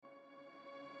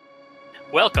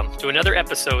Welcome to another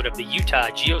episode of the Utah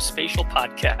Geospatial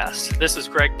Podcast. This is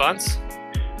Greg Bunce.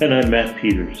 And I'm Matt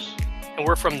Peters. And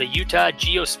we're from the Utah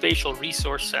Geospatial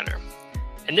Resource Center.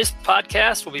 In this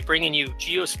podcast, we'll be bringing you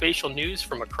geospatial news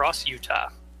from across Utah.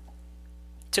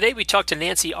 Today we talked to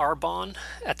Nancy Arbon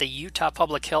at the Utah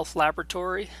Public Health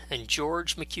Laboratory and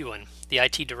George McEwen, the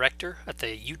IT Director at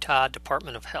the Utah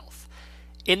Department of Health.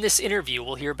 In this interview,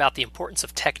 we'll hear about the importance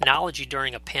of technology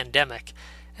during a pandemic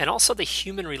and also the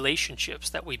human relationships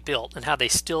that we built and how they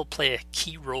still play a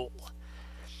key role.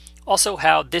 Also,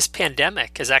 how this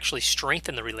pandemic has actually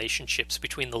strengthened the relationships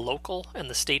between the local and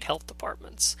the state health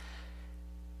departments.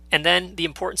 And then the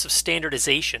importance of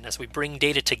standardization as we bring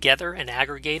data together and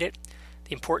aggregate it,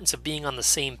 the importance of being on the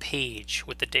same page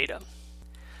with the data.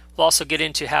 We'll also get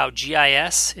into how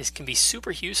GIS can be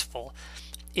super useful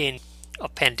in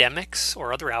pandemics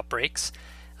or other outbreaks,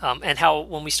 and how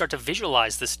when we start to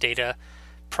visualize this data,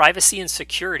 privacy and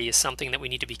security is something that we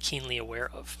need to be keenly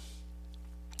aware of.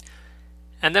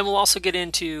 And then we'll also get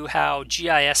into how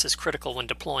GIS is critical when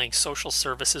deploying social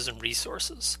services and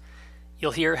resources.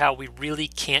 You'll hear how we really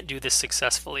can't do this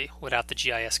successfully without the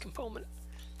GIS component.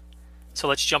 So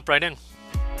let's jump right in.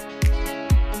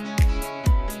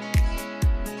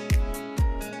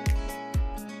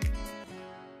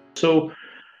 So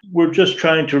we're just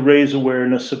trying to raise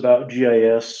awareness about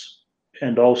GIS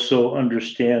and also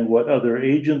understand what other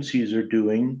agencies are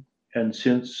doing. And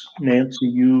since, Nancy,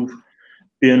 you've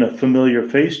been a familiar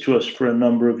face to us for a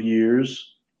number of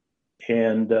years,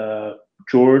 and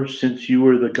George, since you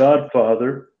were the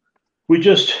godfather, we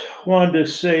just wanted to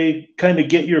say, kind of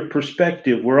get your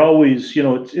perspective. We're always,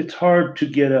 it's hard to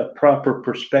get a proper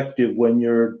perspective when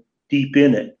you're deep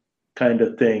in it, kind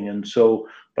of thing. And so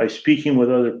by speaking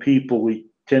with other people, we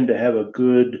tend to have a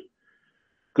good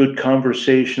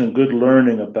conversation and good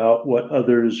learning about what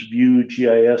others view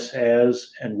GIS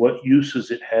as and what uses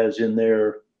it has in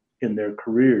their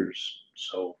careers.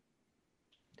 So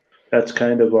that's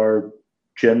kind of our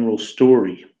general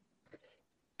story.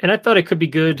 And I thought it could be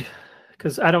good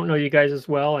because I don't know you guys as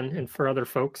well, and for other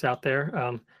folks out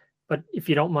there. But if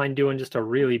you don't mind doing just a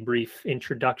really brief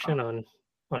introduction on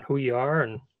who you are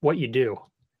and what you do.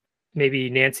 Maybe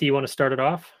Nancy, you want to start it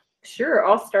off? Sure,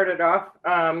 I'll start it off.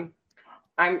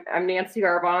 I'm Nancy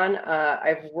Arbon.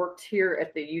 I've worked here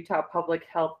at the Utah Public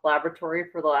Health Laboratory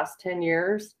for the last 10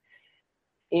 years.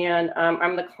 And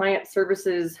I'm the client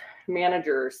services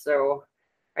manager. So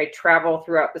I travel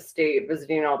throughout the state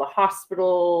visiting all the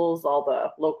hospitals, all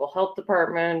the local health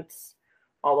departments,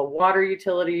 all the water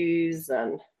utilities,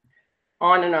 and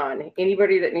on and on.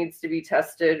 Anybody that needs to be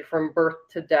tested from birth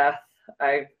to death,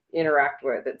 I interact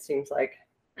with, it seems like.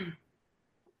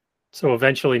 So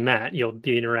eventually, Matt, you'll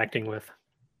be interacting with.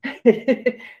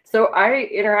 So I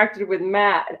interacted with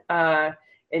Matt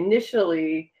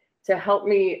initially to help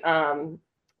me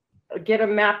get a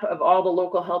map of all the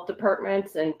local health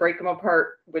departments and break them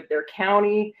apart with their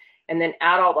county, and then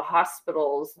add all the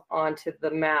hospitals onto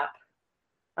the map.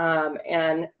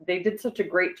 And they did such a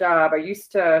great job. I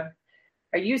used to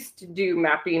do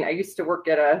mapping. I used to work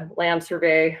at a land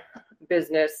survey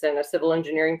business and a civil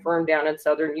engineering firm down in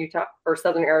southern Utah or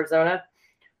southern Arizona.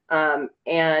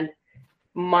 And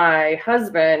my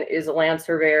husband is a land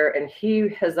surveyor, and he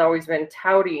has always been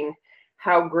touting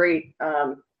how great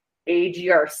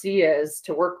AGRC is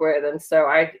to work with. And so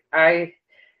I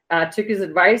took his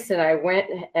advice, and I went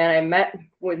and I met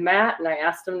with Matt, and I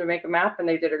asked him to make a map, and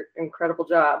they did an incredible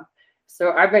job.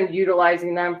 So I've been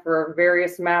utilizing them for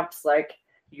various maps like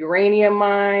uranium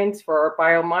mines for our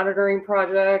biomonitoring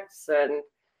projects. And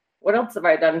what else have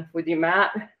I done with you,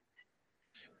 Matt?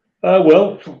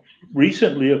 Well,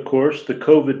 recently, of course, the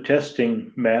COVID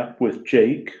testing map with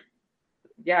Jake.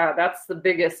 Yeah, that's the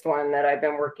biggest one that I've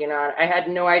been working on. I had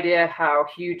no idea how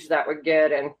huge that would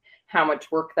get and how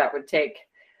much work that would take.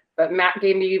 But Matt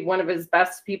gave me one of his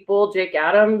best people, Jake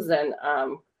Adams, and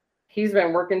he's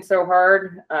been working so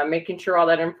hard, making sure all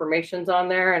that information's on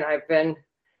there. And I've been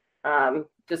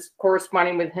just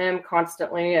corresponding with him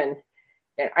constantly. And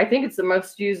I think it's the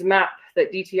most used map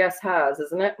that DTS has,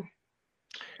 isn't it?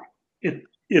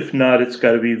 If not, it's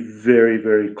got to be very,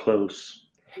 very close.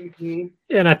 Mm-hmm.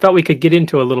 And I thought we could get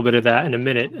into a little bit of that in a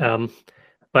minute.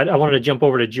 But I wanted to jump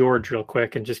over to George real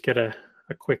quick and just get a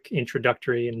quick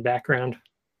introductory and background.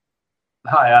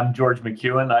 Hi, I'm George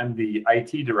McEwen. I'm the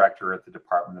IT director at the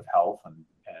Department of Health,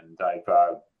 and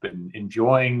I've been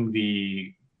enjoying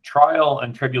the trial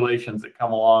and tribulations that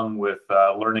come along with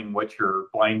learning what your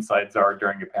blind sides are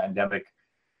during a pandemic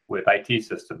with IT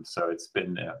systems. So it's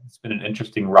been an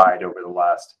interesting ride over the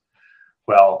last,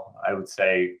 I would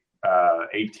say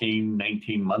 18,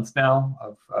 19 months now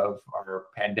of our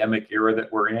pandemic era that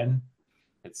we're in.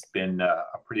 It's been a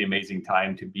pretty amazing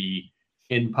time to be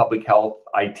in public health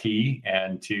IT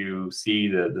and to see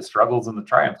the struggles and the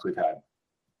triumphs we've had.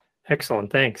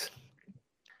 Excellent, thanks.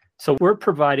 So we're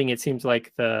providing, it seems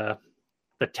like, the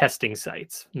testing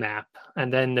sites map,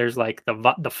 and then there's like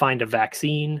the find a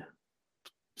vaccine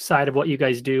side of what you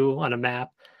guys do on a map,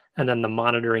 and then the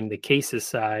monitoring the cases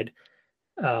side.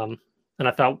 And I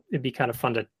thought it'd be kind of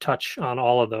fun to touch on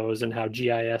all of those and how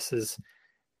GIS is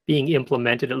being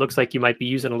implemented. It looks like you might be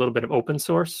using a little bit of open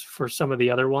source for some of the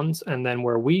other ones, and then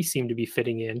where we seem to be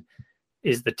fitting in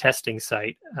is the testing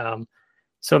site.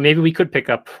 So maybe we could pick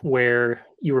up where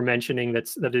you were mentioning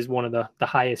that is one of the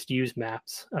highest used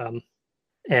maps.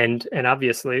 And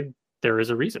obviously there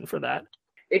is a reason for that.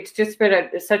 It's just been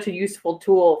such a useful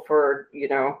tool for,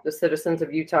 the citizens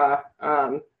of Utah.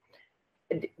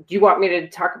 Do you want me to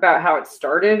talk about how it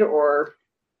started, or?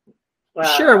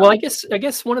 Sure. Well, I guess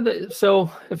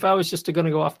so if I was just going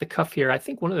to go off the cuff here, I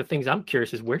think one of the things I'm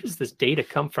curious is, where does this data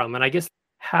come from? And I guess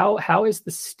how is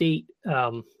the state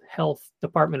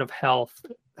Department of Health,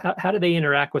 how do they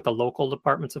interact with the local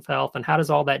departments of health, and how does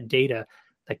all that data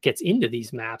that gets into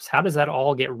these maps, how does that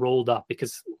all get rolled up?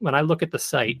 Because when I look at the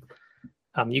site,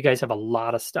 you guys have a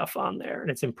lot of stuff on there, and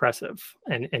it's impressive,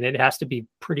 and it has to be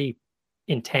pretty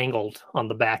entangled on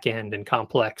the back end and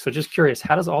complex. So just curious,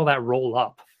 how does all that roll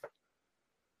up?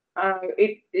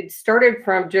 It started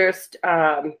from just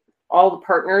all the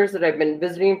partners that I've been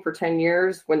visiting for 10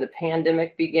 years when the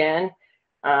pandemic began,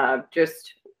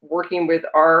 just working with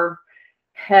our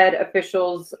head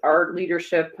officials, our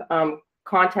leadership,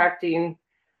 contacting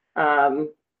all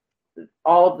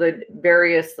of the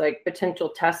various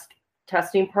potential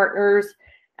testing partners,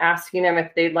 asking them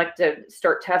if they'd like to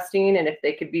start testing and if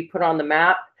they could be put on the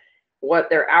map, what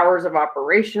their hours of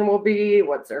operation will be,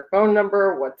 what's their phone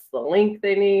number, what's the link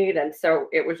they need. And so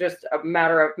it was just a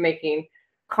matter of making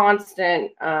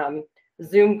constant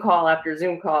Zoom call after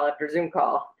Zoom call after Zoom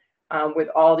call with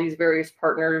all these various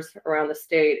partners around the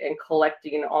state and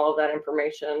collecting all of that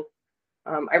information.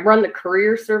 I run the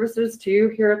courier services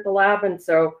too here at the lab, and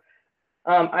so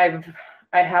I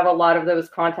have a lot of those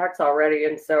contacts already,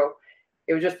 and so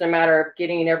it was just a matter of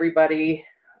getting everybody,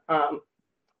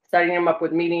 setting them up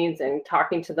with meetings and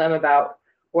talking to them about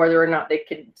whether or not they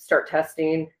could start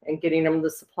testing and getting them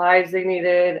the supplies they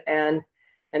needed, and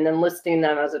then listing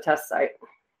them as a test site.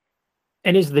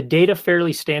 And is the data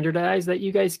fairly standardized that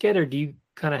you guys get, or do you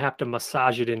kind of have to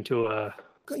massage it into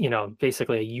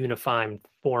basically a unified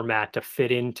format to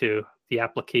fit into the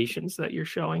applications that you're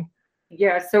showing?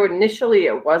 Yeah, so initially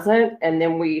it wasn't, and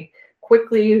then we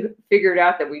quickly figured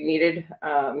out that we needed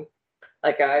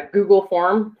a Google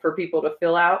form for people to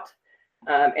fill out,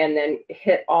 and then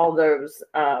hit all those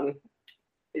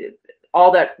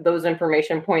those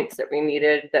information points that we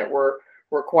needed that were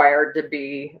required to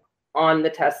be on the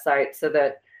test site so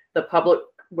that the public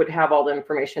would have all the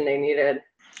information they needed.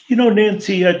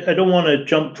 Nancy, I don't want to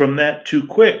jump from that too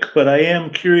quick, but I am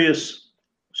curious.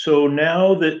 So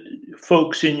now that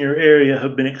folks in your area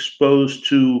have been exposed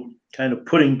to kind of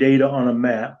putting data on a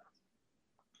map,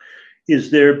 is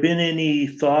there been any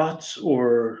thoughts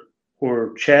or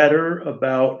chatter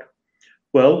about,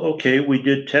 well, okay, we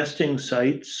did testing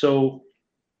sites, so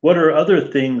what are other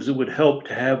things that would help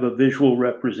to have a visual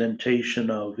representation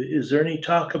of? Is there any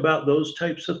talk about those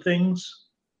types of things?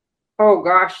 Oh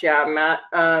gosh, yeah, Matt.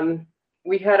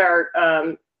 We had our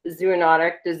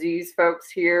zoonotic disease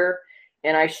folks here,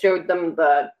 and I showed them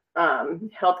the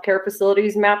healthcare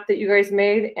facilities map that you guys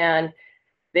made, and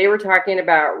they were talking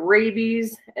about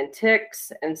rabies and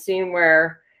ticks and seeing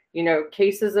where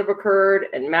cases have occurred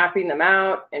and mapping them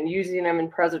out and using them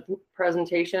in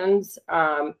presentations.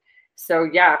 So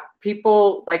yeah,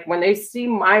 people, when they see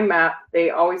my map, they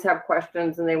always have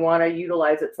questions and they want to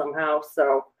utilize it somehow.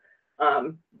 So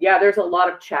yeah, there's a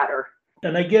lot of chatter.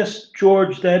 And I guess,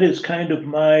 George, that is kind of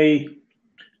my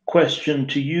question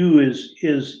to you is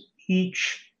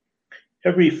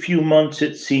every few months,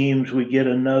 it seems, we get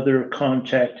another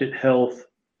contact at health.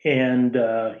 And,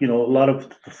 a lot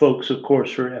of the folks, of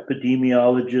course, are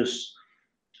epidemiologists.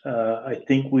 I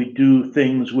think we do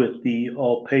things with the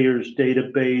all payers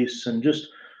database, and just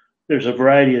there's a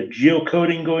variety of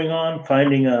geocoding going on,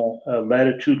 finding a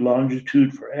latitude,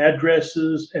 longitude for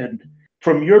addresses. And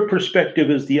from your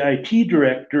perspective as the IT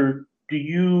director, do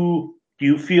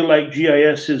you feel like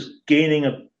GIS is gaining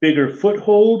a bigger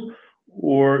foothold,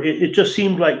 or it just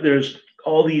seems like there's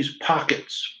all these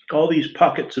pockets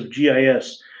of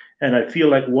GIS, and I feel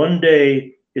like one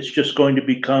day it's just going to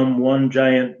become one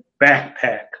giant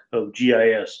backpack of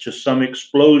GIS, just some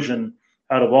explosion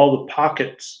out of all the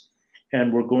pockets,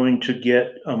 and we're going to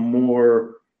get a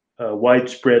more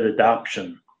widespread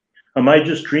adoption. Am I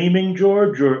just dreaming,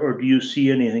 George, or do you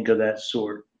see anything of that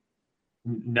sort?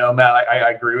 No, Matt,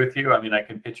 I agree with you. I mean, I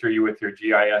can picture you with your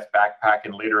GIS backpack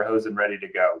and lederhosen ready to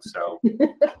go. So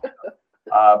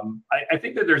I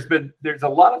think that there's a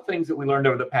lot of things that we learned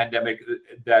over the pandemic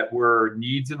that were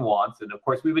needs and wants. And of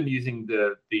course, we've been using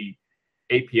the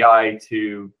API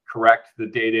to correct the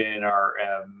data in our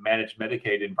managed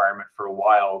Medicaid environment for a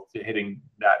while, to hitting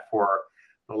that for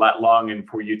the lat long and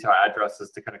for Utah addresses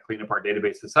to kind of clean up our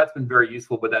databases. So that's been very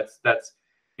useful, but that's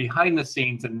behind the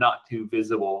scenes and not too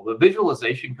visible. The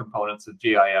visualization components of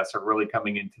GIS are really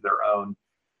coming into their own.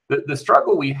 The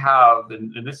struggle we have,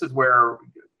 and this is where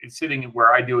it's sitting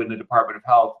where I do in the Department of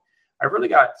Health, I've really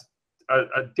got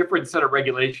a different set of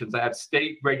regulations. I have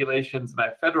state regulations and I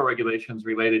have federal regulations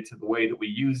related to the way that we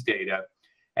use data,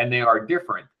 and they are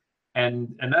different.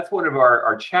 And that's one of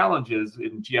our challenges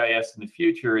in GIS in the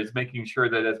future, is making sure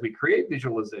that as we create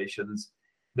visualizations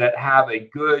that have a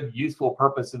good, useful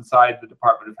purpose inside the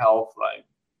Department of Health,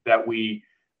 that we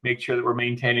make sure that we're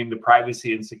maintaining the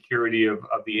privacy and security of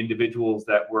the individuals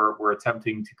that we're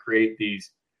attempting to create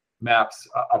these maps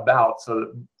about.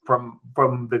 So from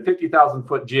the 50,000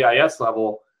 foot GIS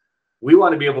level, we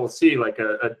want to be able to see like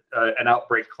an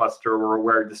outbreak cluster, or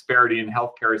where disparity in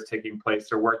healthcare is taking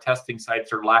place, or where testing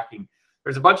sites are lacking.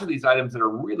 There's a bunch of these items that are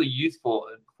really useful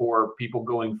for people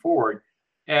going forward.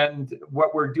 And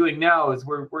what we're doing now is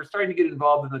we're starting to get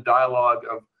involved in the dialogue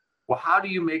of, well, how do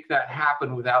you make that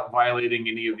happen without violating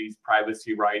any of these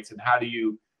privacy rights? And how do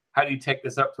you take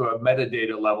this up to a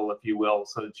metadata level, if you will,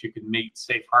 so that you can meet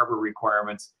safe harbor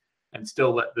requirements and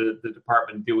still let the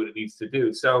department do what it needs to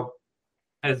do? So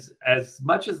as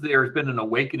much as there's been an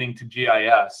awakening to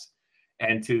GIS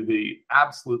and to the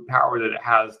absolute power that it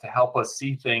has to help us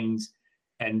see things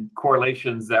and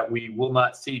correlations that we will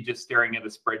not see just staring at a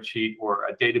spreadsheet or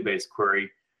a database query,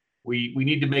 we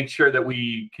need to make sure that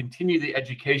we continue the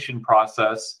education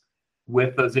process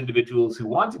with those individuals who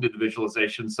want to do the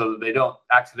visualization, so that they don't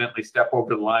accidentally step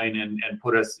over the line and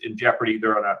put us in jeopardy,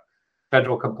 either on a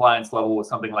federal compliance level with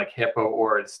something like HIPAA,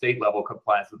 or a state level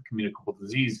compliance with communicable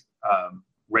disease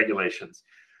regulations.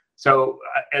 So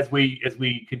as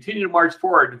we continue to march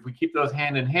forward, if we keep those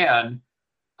hand in hand,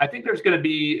 I think there's going to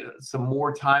be some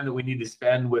more time that we need to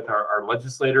spend with our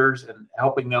legislators and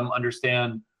helping them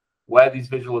understand why these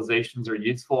visualizations are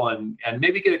useful, and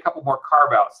maybe get a couple more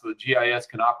carve outs so that GIS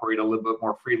can operate a little bit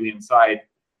more freely inside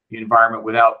the environment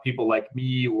without people like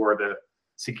me or the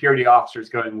security officers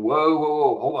going,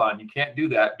 whoa, hold on, you can't do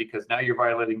that because now you're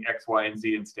violating X, Y, and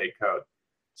Z in state code.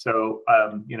 So,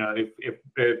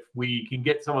 if we can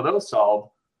get some of those solved,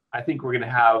 I think we're going to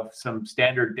have some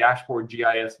standard dashboard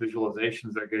GIS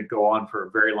visualizations that are going to go on for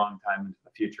a very long time into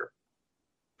the future.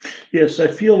 Yes, I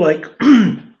feel like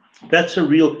that's a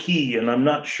real key, and I'm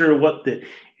not sure what the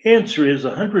answer is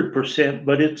 100%,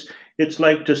 but it's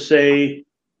like to say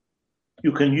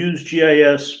you can use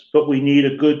GIS, but we need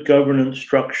a good governance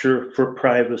structure for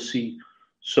privacy,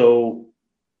 so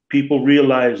people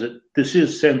realize that this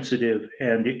is sensitive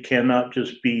and it cannot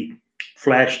just be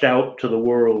flashed out to the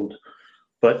world.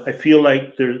 But I feel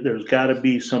like there's got to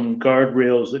be some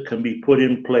guardrails that can be put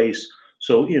in place,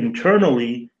 so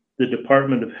internally the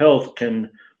Department of Health can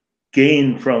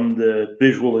gain from the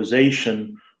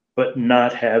visualization, but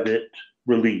not have it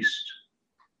released.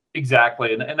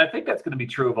 Exactly. And I think that's going to be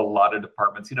true of a lot of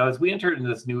departments. You know, as we enter into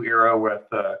this new era with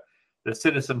the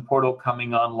citizen portal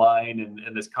coming online,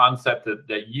 and this concept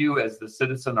that you as the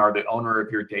citizen are the owner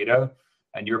of your data,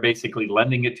 and you're basically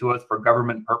lending it to us for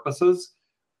government purposes,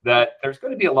 that there's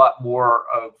going to be a lot more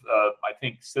of, I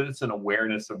think, citizen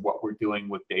awareness of what we're doing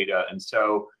with data. And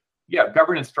so, yeah,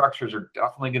 governance structures are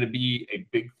definitely going to be a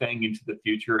big thing into the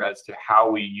future as to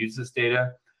how we use this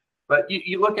data. But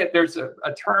you look at, there's a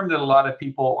term that a lot of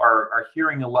people are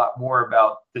hearing a lot more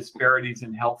about: disparities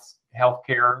in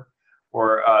healthcare,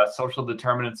 or social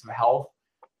determinants of health.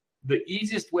 The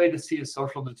easiest way to see a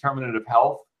social determinant of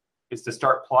health is to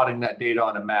start plotting that data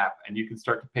on a map, and you can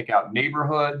start to pick out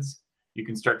neighborhoods, you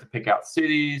can start to pick out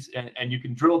cities, and you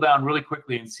can drill down really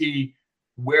quickly and see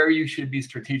where you should be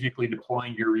strategically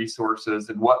deploying your resources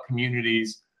and what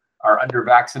communities are under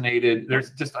vaccinated.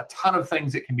 There's just a ton of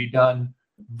things that can be done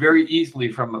very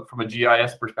easily from a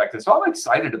GIS perspective. So I'm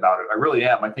excited about it. I really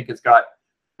am. I think it's got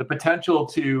the potential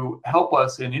to help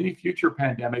us in any future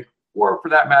pandemic, or for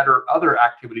that matter, other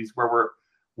activities where we're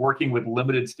working with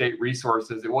limited state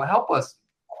resources. It will help us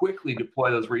quickly deploy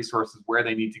those resources where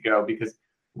they need to go, because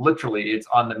literally it's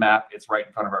on the map, it's right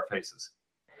in front of our faces.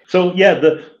 So yeah,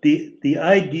 the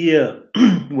idea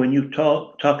when you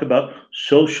talk about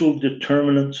social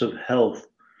determinants of health,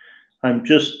 I'm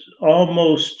just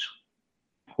almost,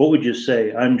 what would you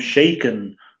say? I'm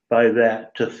shaken by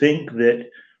that, to think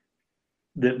that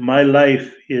my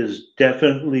life is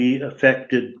definitely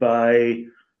affected by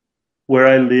where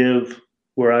I live,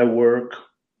 where I work,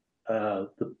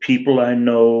 the people I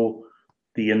know,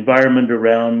 the environment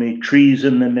around me, trees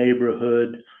in the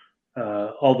neighborhood,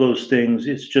 all those things.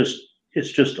 It's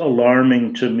just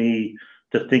alarming to me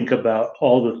to think about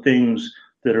all the things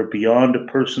that are beyond a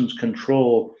person's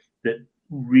control that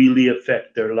really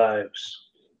affect their lives.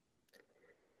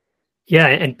 Yeah,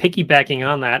 and piggybacking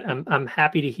on that, I'm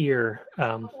happy to hear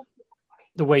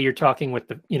the way you're talking with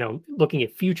the, looking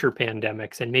at future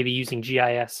pandemics and maybe using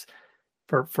GIS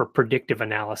for predictive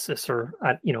analysis, or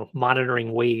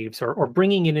monitoring waves, or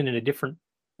bringing it in a different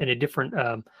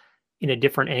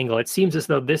angle. It seems as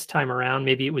though this time around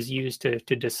maybe it was used to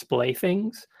display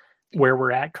things where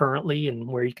we're at currently and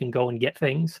where you can go and get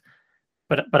things.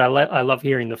 But I love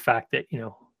hearing the fact that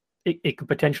it could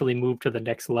potentially move to the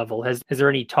next level. Has there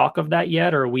any talk of that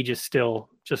yet, or are we still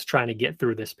trying to get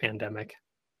through this pandemic?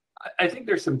 I think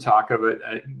there's some talk of it.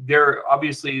 There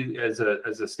obviously, as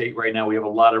a state right now, we have a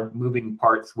lot of moving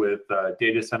parts with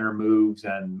data center moves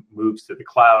and moves to the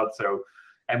cloud.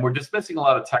 And we're dismissing a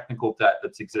lot of technical debt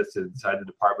that's existed inside the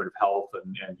Department of Health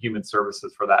and Human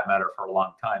Services, for that matter, for a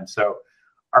long time. So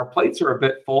our plates are a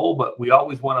bit full, but we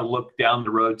always want to look down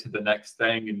the road to the next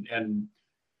thing. And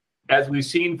as we've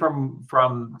seen from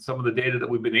some of the data that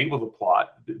we've been able to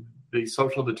plot, the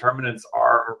social determinants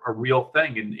are a real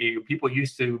thing. And people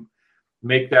used to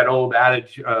make that old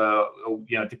adage,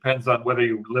 depends on whether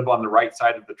you live on the right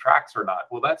side of the tracks or not.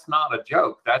 Well, that's not a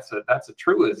joke. That's a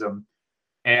truism.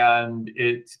 And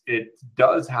it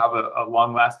does have a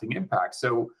long-lasting impact.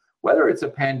 So whether it's a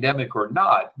pandemic or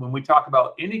not, when we talk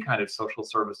about any kind of social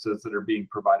services that are being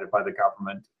provided by the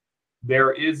government,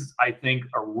 there is, I think,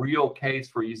 a real case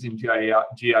for using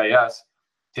GIS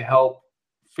to help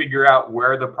figure out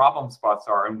where the problem spots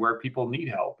are and where people need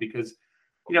help. Because,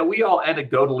 we all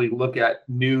anecdotally look at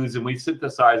news and we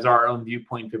synthesize our own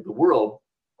viewpoint of the world.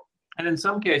 And in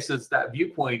some cases, that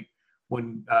viewpoint,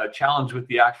 when challenged with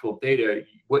the actual data,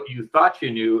 what you thought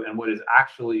you knew and what is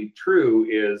actually true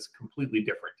is completely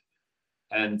different.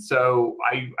 And so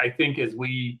I think as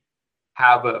we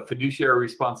have a fiduciary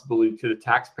responsibility to the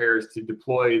taxpayers to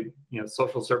deploy,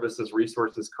 social services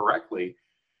resources correctly,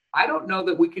 I don't know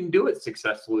that we can do it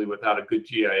successfully without a good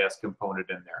GIS component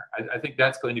in there. I think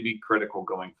that's going to be critical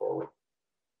going forward.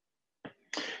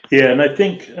 Yeah, and I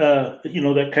think,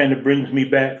 that kind of brings me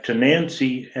back to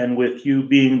Nancy, and with you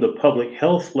being the public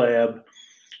health lab,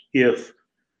 if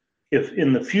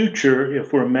in the future,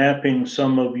 if we're mapping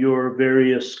some of your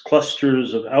various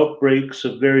clusters of outbreaks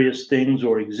of various things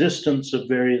or existence of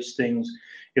various things,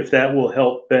 if that will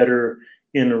help better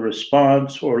in a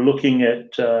response, or looking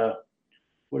at,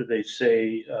 what do they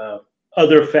say,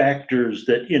 other factors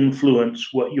that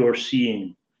influence what you're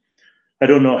seeing. I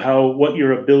don't know what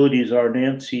your abilities are,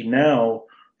 Nancy, now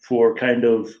for kind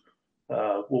of,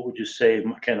 what would you say,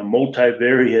 kind of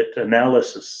multivariate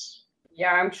analysis.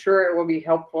 Yeah, I'm sure it will be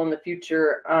helpful in the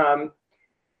future.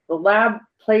 The lab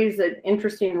plays an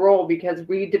interesting role because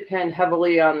we depend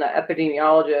heavily on the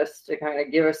epidemiologists to kind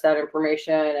of give us that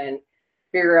information and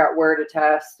figure out where to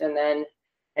test, and then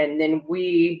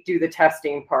we do the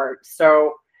testing part.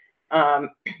 So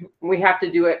we have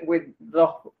to do it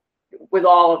with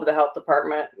all of the health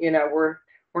department. We're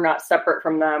not separate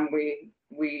from them.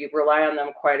 We rely on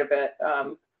them quite a bit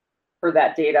for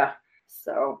that data.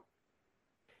 So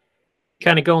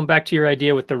kind of going back to your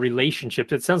idea with the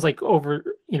relationships, it sounds like over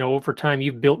time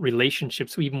you've built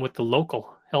relationships even with the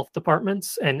local health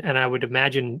departments, and I would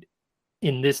imagine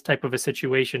in this type of a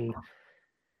situation,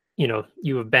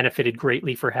 you have benefited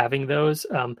greatly for having those.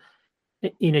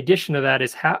 In addition to that,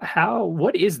 is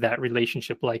what is that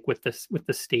relationship like with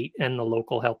the state and the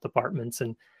local health departments,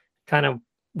 and kind of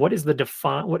what is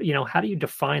how do you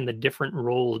define the different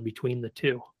roles between the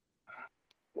two?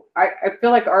 I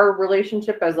feel like our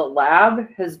relationship as a lab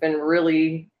has been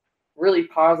really, really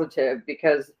positive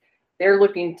because they're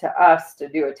looking to us to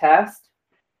do a test.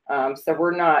 So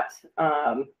we're not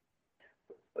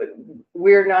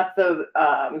we're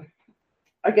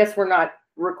not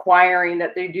requiring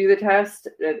that they do the test.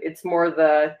 It's more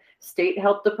the state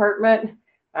health department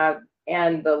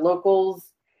and the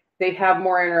locals. They have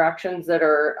more interactions that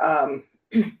are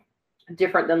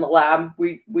different than the lab.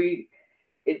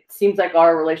 It seems like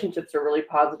our relationships are really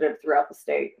positive throughout the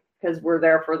state because we're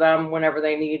there for them whenever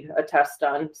they need a test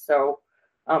done. So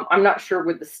I'm not sure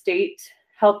with the state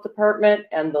health department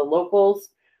and the locals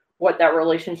what that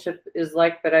relationship is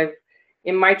like, but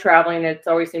in my traveling, it's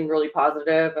always seemed really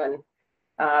positive,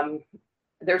 and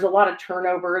there's a lot of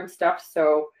turnover and stuff.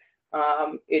 So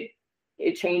it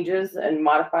it changes and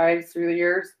modifies through the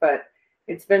years, but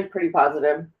it's been pretty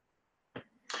positive.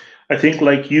 I think,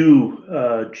 like you,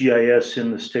 GIS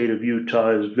in the state of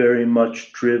Utah is very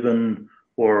much driven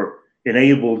or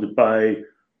enabled by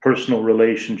personal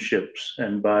relationships,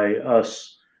 and by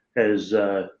us as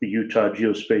the Utah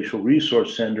Geospatial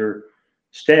Resource Center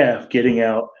staff getting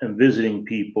out and visiting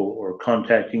people or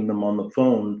contacting them on the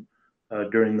phone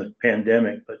during the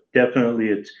pandemic. But definitely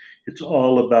it's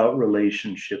all about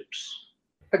relationships.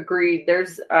 Agreed.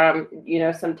 There's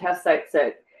some test sites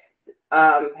that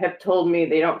have told me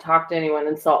they don't talk to anyone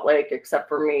in Salt Lake except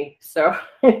for me. So,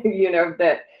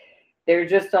 that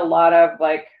there's just a lot of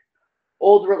like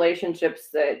old relationships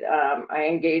that I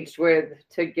engaged with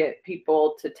to get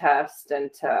people to test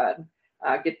and to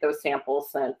get those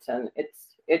samples sent. And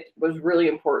it was really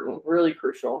important, really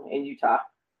crucial in Utah.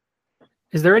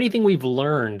 Is there anything we've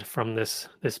learned from this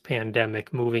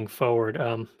pandemic moving forward?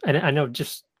 And I know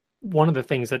just one of the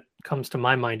things that comes to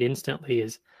my mind instantly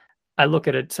is I look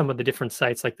at some of the different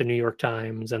sites like the New York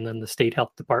Times and then the state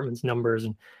health department's numbers,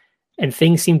 and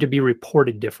things seem to be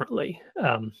reported differently.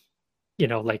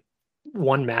 Like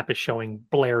one map is showing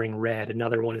blaring red,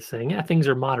 another one is saying, things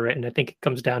are moderate. And I think it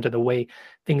comes down to the way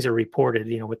things are reported,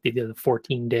 with the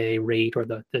 14-day rate or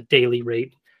the daily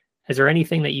rate. Is there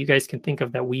anything that you guys can think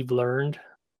of that we've learned?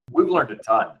 We've learned a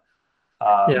ton.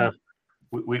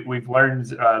 We've learned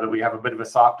that we have a bit of a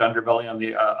soft underbelly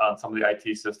on some of the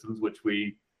IT systems, which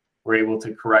we were able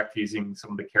to correct using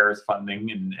some of the CARES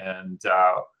funding, and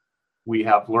we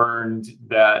have learned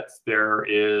that there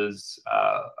is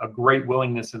a great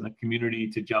willingness in the community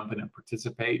to jump in and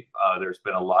participate. There's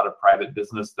been a lot of private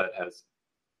business that has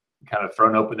kind of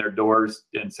thrown open their doors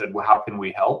and said, well, how can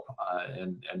we help?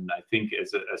 And I think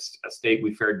as a state,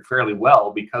 we fared fairly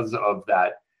well because of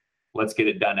that let's get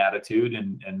it done attitude.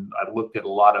 And I looked at a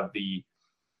lot of the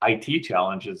IT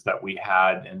challenges that we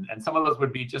had, and some of those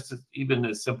would be just even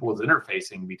as simple as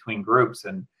interfacing between groups.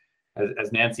 And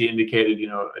as Nancy indicated,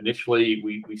 initially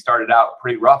we started out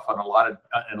pretty rough on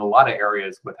in a lot of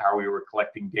areas with how we were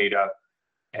collecting data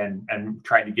and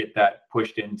trying to get that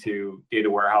pushed into data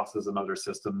warehouses and other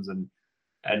systems.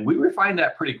 And we refined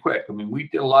that pretty quick. I mean, we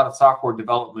did a lot of software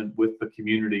development with the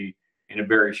community in a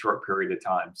very short period of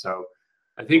time. So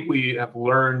I think we have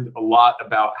learned a lot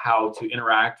about how to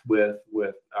interact with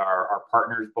our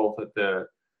partners, both at the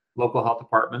local health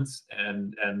departments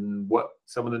and what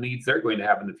some of the needs they're going to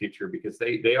have in the future, because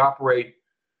they operate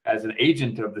as an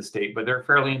agent of the state, but they're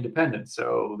fairly independent.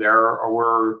 So there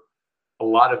were a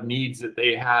lot of needs that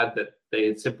they had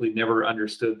simply never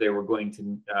understood they were going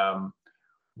to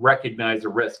recognize a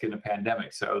risk in a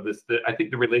pandemic. So I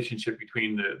think the relationship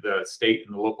between the state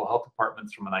and the local health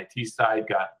departments from an IT side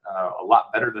got a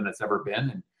lot better than it's ever been.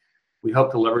 And we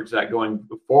hope to leverage that going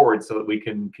forward so that we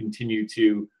can continue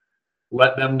to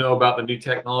let them know about the new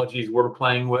technologies we're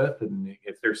playing with. And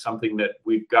if there's something that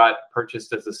we've got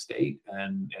purchased as a state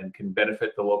and can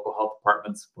benefit the local health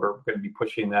departments, we're going to be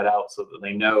pushing that out so that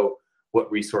they know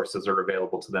what resources are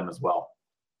available to them as well.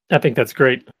 I think that's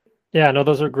great. Yeah, no,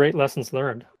 those are great lessons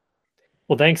learned.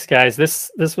 Well, thanks, guys. This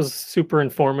was super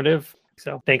informative.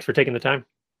 So thanks for taking the time.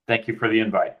 Thank you for the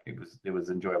invite. It was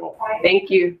enjoyable. Thank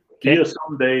you. See you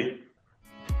someday.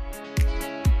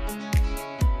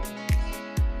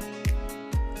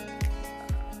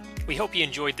 We hope you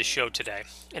enjoyed the show today.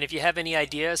 And if you have any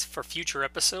ideas for future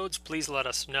episodes, please let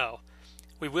us know.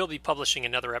 We will be publishing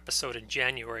another episode in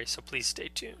January, so please stay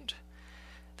tuned.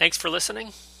 Thanks for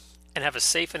listening, and have a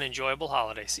safe and enjoyable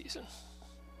holiday season.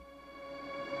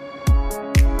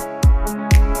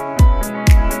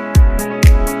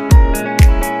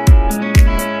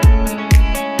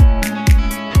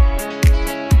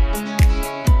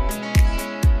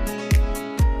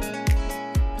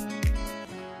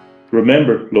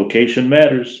 Remember, location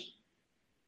matters.